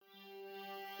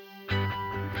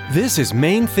This is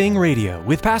Main Thing Radio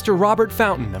with Pastor Robert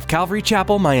Fountain of Calvary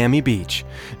Chapel, Miami Beach.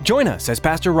 Join us as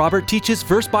Pastor Robert teaches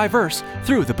verse by verse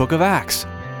through the book of Acts.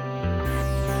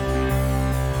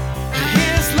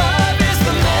 His love is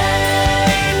the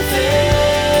main thing.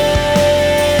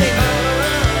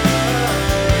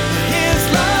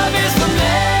 His love is the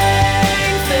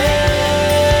main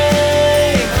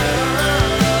thing.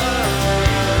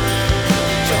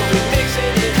 So we're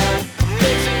mixing it up,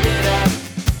 mixing it up.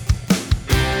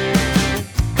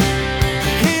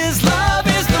 His love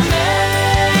is the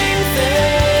main thing.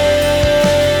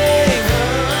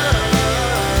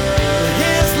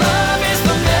 His love is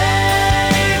the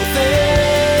main thing.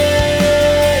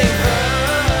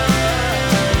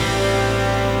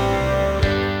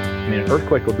 I mean, an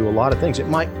earthquake will do a lot of things. It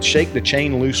might shake the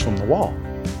chain loose from the wall,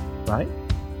 right?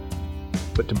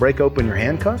 But to break open your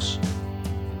handcuffs,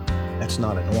 that's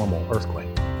not a normal earthquake.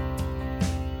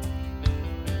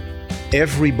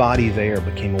 Everybody there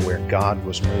became aware God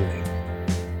was moving.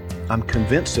 I'm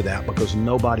convinced of that because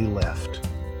nobody left.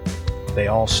 They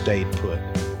all stayed put.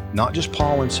 Not just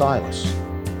Paul and Silas,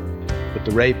 but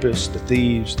the rapists, the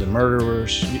thieves, the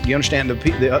murderers. You understand,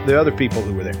 the other people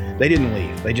who were there. They didn't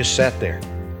leave. They just sat there.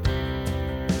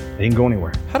 They didn't go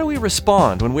anywhere. How do we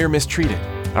respond when we're mistreated?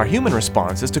 Our human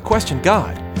response is to question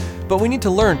God, but we need to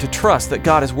learn to trust that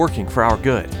God is working for our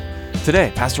good.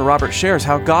 Today, Pastor Robert shares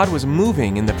how God was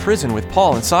moving in the prison with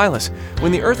Paul and Silas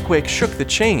when the earthquake shook the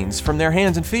chains from their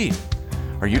hands and feet.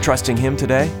 Are you trusting Him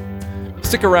today?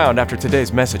 Stick around after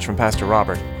today's message from Pastor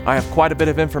Robert. I have quite a bit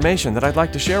of information that I'd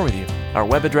like to share with you. Our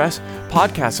web address,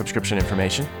 podcast subscription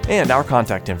information, and our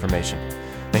contact information.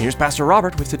 Now here's Pastor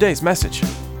Robert with today's message.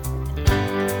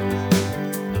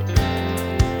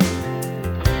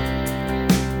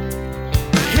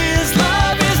 His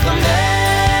love is the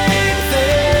main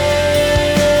thing.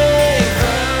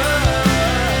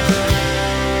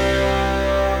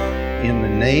 In the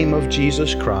name of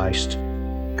Jesus Christ,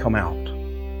 come out.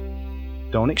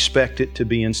 Don't expect it to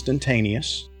be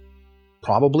instantaneous.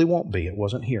 Probably won't be. It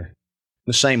wasn't here.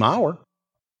 The same hour.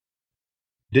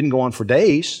 Didn't go on for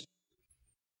days.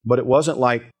 But it wasn't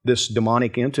like this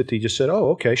demonic entity just said, oh,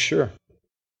 okay, sure.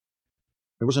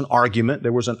 There was an argument.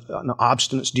 There was an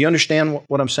obstinance. Do you understand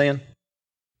what I'm saying?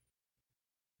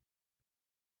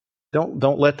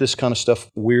 Don't let this kind of stuff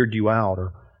weird you out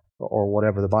or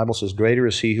whatever. The Bible says, greater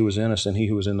is He who is in us than he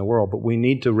who is in the world. But we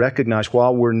need to recognize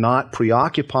while we're not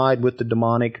preoccupied with the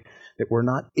demonic, that we're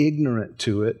not ignorant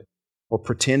to it or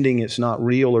pretending it's not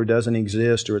real or doesn't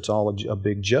exist or it's all a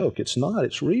big joke. It's not.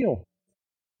 It's real.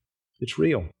 It's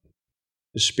real.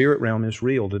 The spirit realm is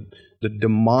real. The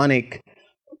demonic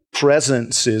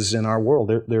presences in our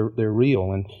world, they're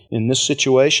real. And in this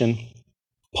situation,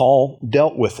 Paul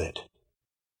dealt with it.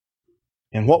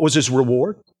 And what was his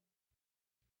reward?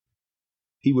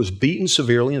 He was beaten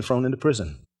severely and thrown into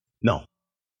prison. No,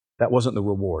 that wasn't the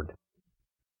reward.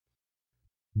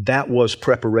 That was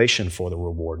preparation for the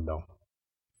reward, though.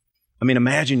 I mean,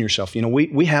 imagine yourself.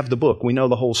 We have the book. We know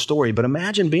the whole story. But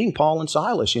imagine being Paul and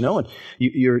Silas, and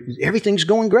everything's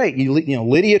going great.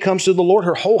 Lydia comes to the Lord.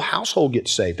 Her whole household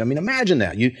gets saved. I mean, imagine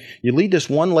that. You lead this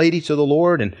one lady to the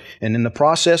Lord, and in the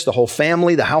process, the whole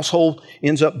family, the household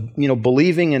ends up,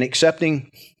 believing and accepting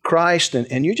Christ.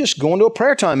 And you're just going to a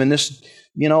prayer time, and this,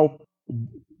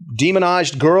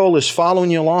 demonized girl is following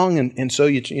you along. And so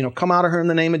you come out of her in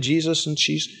the name of Jesus, and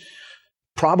she's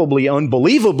probably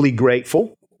unbelievably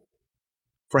grateful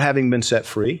for having been set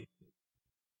free.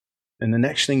 And the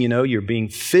next thing you know, you're being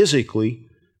physically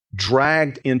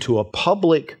dragged into a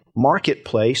public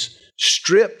marketplace,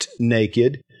 stripped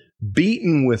naked,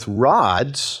 beaten with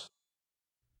rods,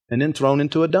 and then thrown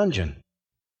into a dungeon.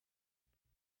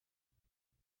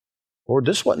 Lord,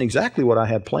 this wasn't exactly what I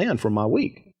had planned for my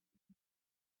week.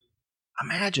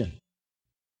 Imagine.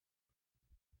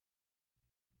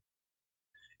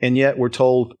 And yet we're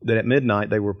told that at midnight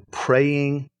they were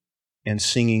praying and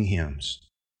singing hymns.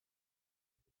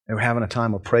 They were having a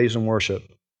time of praise and worship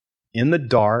in the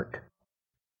dark,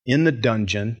 in the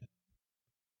dungeon,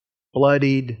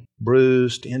 bloodied,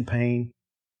 bruised, in pain,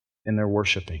 and they're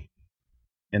worshiping.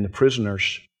 And the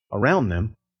prisoners around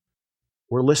them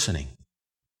were listening.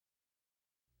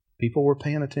 People were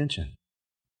paying attention.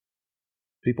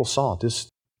 People saw this.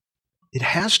 It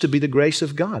has to be the grace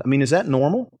of God. I mean, is that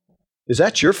normal? Is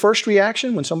that your first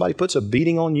reaction when somebody puts a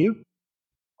beating on you?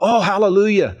 Oh,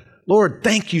 hallelujah. Lord,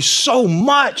 thank you so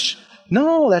much.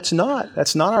 No, that's not.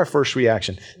 That's not our first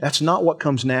reaction. That's not what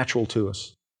comes natural to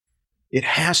us. It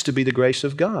has to be the grace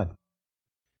of God.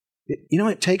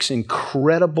 It takes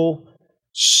incredible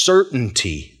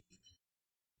certainty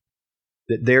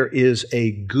that there is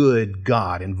a good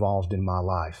God involved in my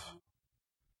life.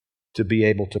 to be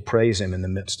able to praise Him in the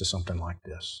midst of something like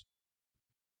this.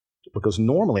 Because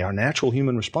normally our natural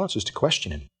human response is to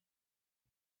question Him.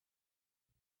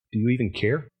 Do you even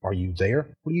care? Are you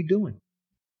there? What are you doing?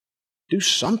 Do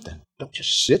something. Don't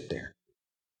just sit there.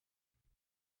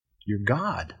 You're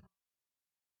God.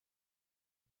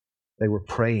 They were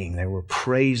praying. They were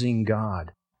praising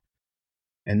God.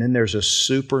 And then there's a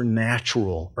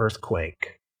supernatural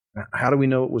earthquake. Now, how do we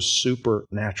know it was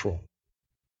supernatural?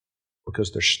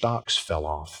 Because their stocks fell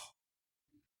off.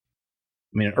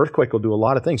 I mean, an earthquake will do a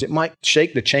lot of things. It might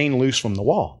shake the chain loose from the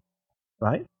wall,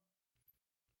 right?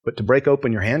 But to break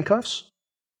open your handcuffs,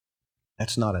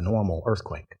 that's not a normal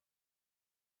earthquake.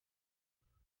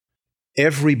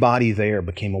 Everybody there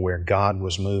became aware God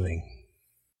was moving.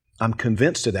 I'm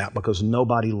convinced of that because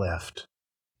nobody left.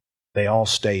 They all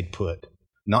stayed put.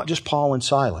 Not just Paul and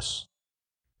Silas,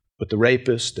 but the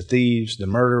rapists, the thieves, the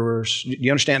murderers.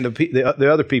 You understand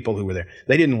the other people who were there?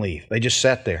 They didn't leave. They just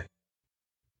sat there.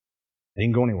 They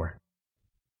didn't go anywhere.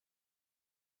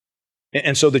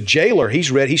 And so the jailer,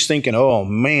 he's thinking, oh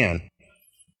man,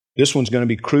 this one's going to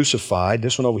be crucified.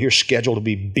 This one over here is scheduled to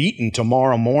be beaten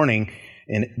tomorrow morning.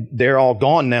 And they're all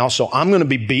gone now, so I'm going to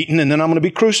be beaten and then I'm going to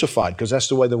be crucified, because that's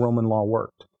the way the Roman law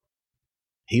worked.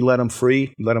 He let them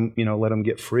free, let them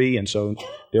get free, and so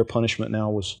their punishment now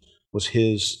was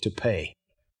his to pay.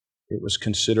 It was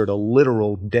considered a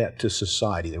literal debt to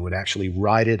society. They would actually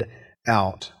write it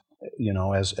out,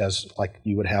 as like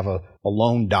you would have a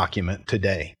loan document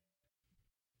today.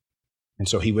 And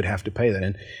so he would have to pay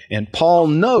that. And Paul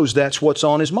knows that's what's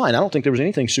on his mind. I don't think there was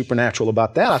anything supernatural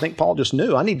about that. I think Paul just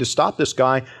knew, I need to stop this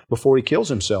guy before he kills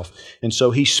himself. And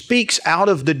so he speaks out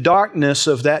of the darkness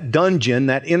of that dungeon,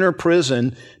 that inner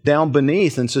prison down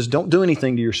beneath, and says, don't do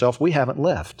anything to yourself. We haven't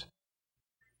left.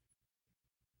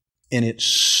 And it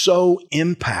so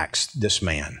impacts this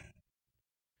man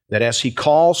that as he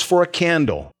calls for a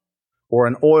candle or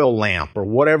an oil lamp or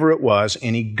whatever it was,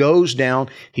 and he goes down,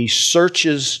 he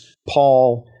searches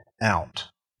Paul out.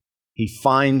 He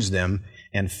finds them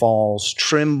and falls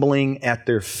trembling at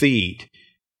their feet,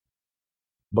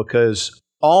 because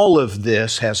all of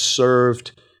this has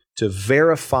served to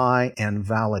verify and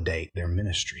validate their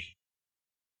ministry.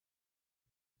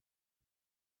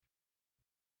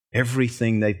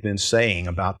 Everything they've been saying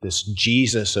about this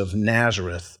Jesus of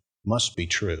Nazareth must be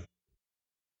true.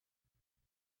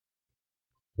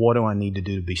 What do I need to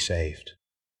do to be saved?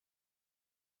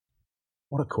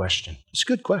 What a question. It's a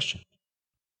good question.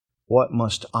 What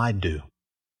must I do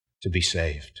to be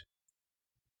saved?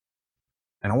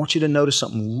 And I want you to notice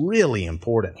something really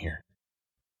important here.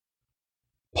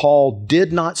 Paul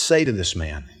did not say to this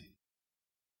man,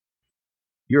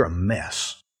 you're a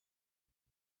mess.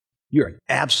 You're an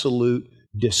absolute,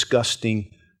 disgusting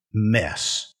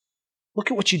mess.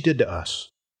 Look at what you did to us.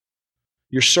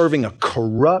 You're serving a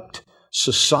corrupt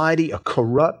society, a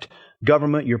corrupt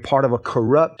government. You're part of a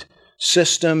corrupt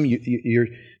system. You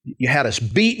had us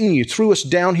beaten. You threw us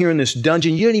down here in this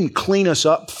dungeon. You didn't even clean us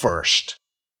up first.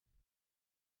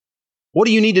 What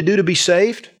do you need to do to be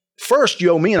saved? First,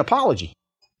 you owe me an apology.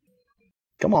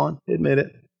 Come on, admit it.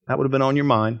 That would have been on your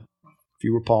mind if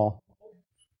you were Paul.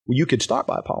 Well, you could start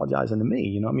by apologizing to me.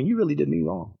 You really did me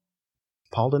wrong.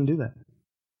 Paul didn't do that.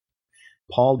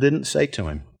 Paul didn't say to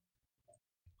him,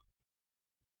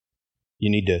 you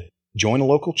need to join a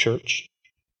local church,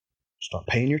 start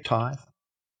paying your tithe,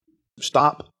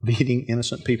 stop beating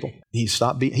innocent people. He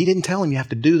didn't tell him you have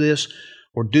to do this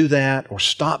or do that or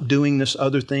stop doing this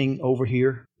other thing over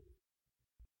here.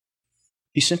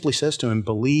 He simply says to him,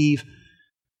 believe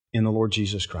in the Lord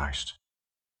Jesus Christ.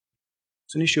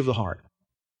 It's an issue of the heart.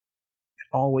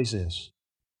 It always is.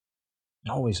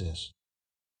 It always is.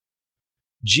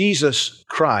 Jesus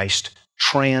Christ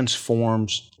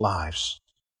transforms lives.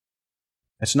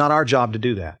 It's not our job to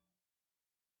do that.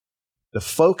 The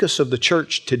focus of the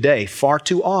church today, far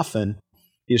too often,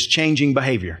 is changing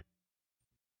behavior.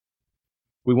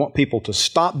 We want people to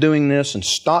stop doing this and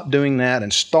stop doing that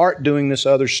and start doing this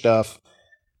other stuff.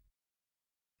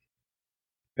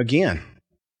 Again,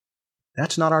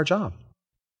 that's not our job.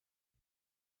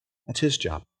 That's His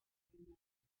job.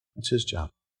 That's His job.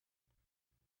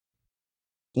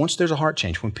 Once there's a heart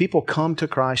change, when people come to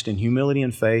Christ in humility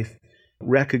and faith,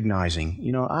 recognizing,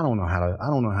 I don't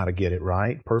know how to get it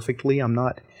right perfectly. I'm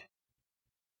not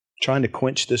trying to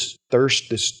quench this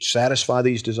thirst, satisfy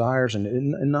these desires,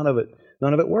 and none of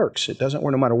it works. It doesn't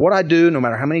work. No matter what I do, no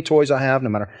matter how many toys I have, no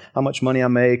matter how much money I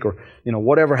make, or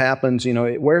whatever happens,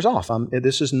 it wears off.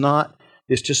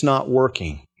 It's just not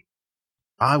working.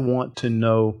 I want to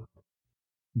know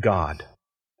God,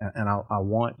 and I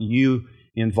want you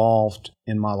involved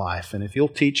in my life. And if you'll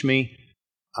teach me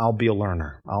I'll be a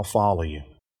learner. I'll follow you.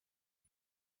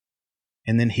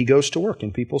 And then he goes to work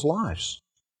in people's lives.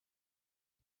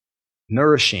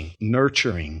 Nourishing,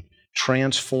 nurturing,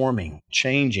 transforming,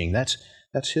 changing. That's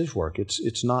his work.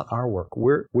 It's not our work.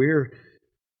 We're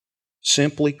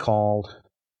simply called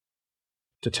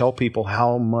to tell people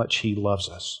how much he loves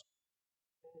us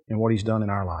and what he's done in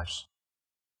our lives,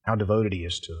 how devoted he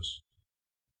is to us.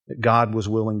 That God was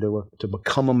willing to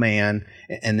become a man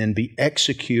and then be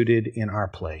executed in our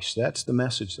place. That's the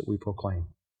message that we proclaim.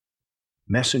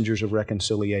 Messengers of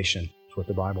reconciliation is what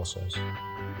the Bible says.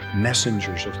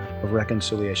 Messengers of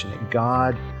reconciliation. That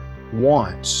God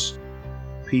wants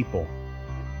people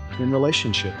in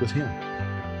relationship with Him.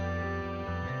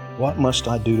 What must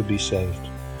I do to be saved?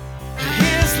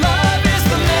 His love is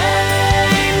the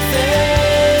main thing.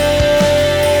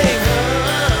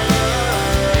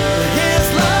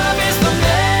 His love is the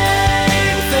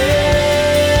main thing.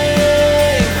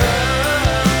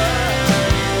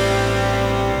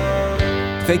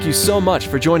 Thank you so much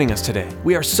for joining us today.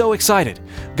 We are so excited.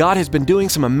 God has been doing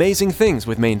some amazing things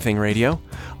with Main Thing Radio.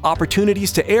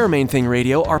 Opportunities to air Main Thing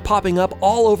Radio are popping up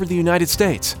all over the United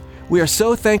States. We are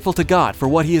so thankful to God for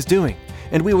what He is doing,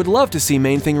 and we would love to see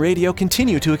Main Thing Radio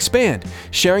continue to expand,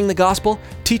 sharing the gospel,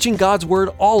 teaching God's Word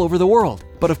all over the world.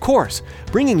 But of course,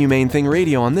 bringing you Main Thing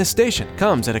Radio on this station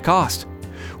comes at a cost.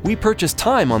 We purchase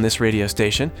time on this radio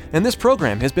station, and this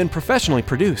program has been professionally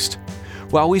produced.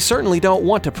 While we certainly don't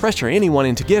want to pressure anyone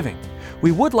into giving,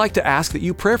 we would like to ask that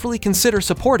you prayerfully consider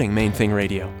supporting Main Thing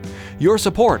Radio. Your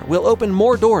support will open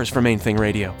more doors for Main Thing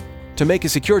Radio. To make a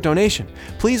secure donation,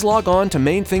 please log on to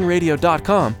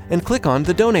mainthingradio.com and click on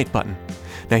the donate button.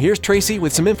 Now here's Tracy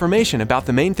with some information about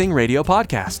the Main Thing Radio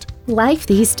podcast. Life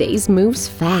these days moves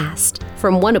fast.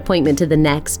 From one appointment to the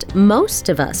next, most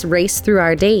of us race through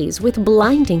our days with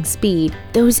blinding speed.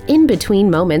 Those in-between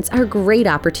moments are great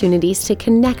opportunities to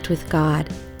connect with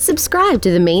God. Subscribe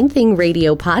to the Main Thing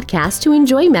Radio podcast to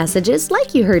enjoy messages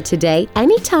like you heard today,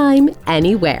 anytime,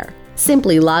 anywhere.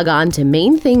 Simply log on to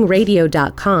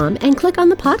mainthingradio.com and click on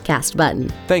the podcast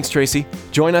button. Thanks, Tracy.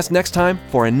 Join us next time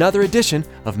for another edition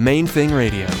of Main Thing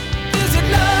Radio.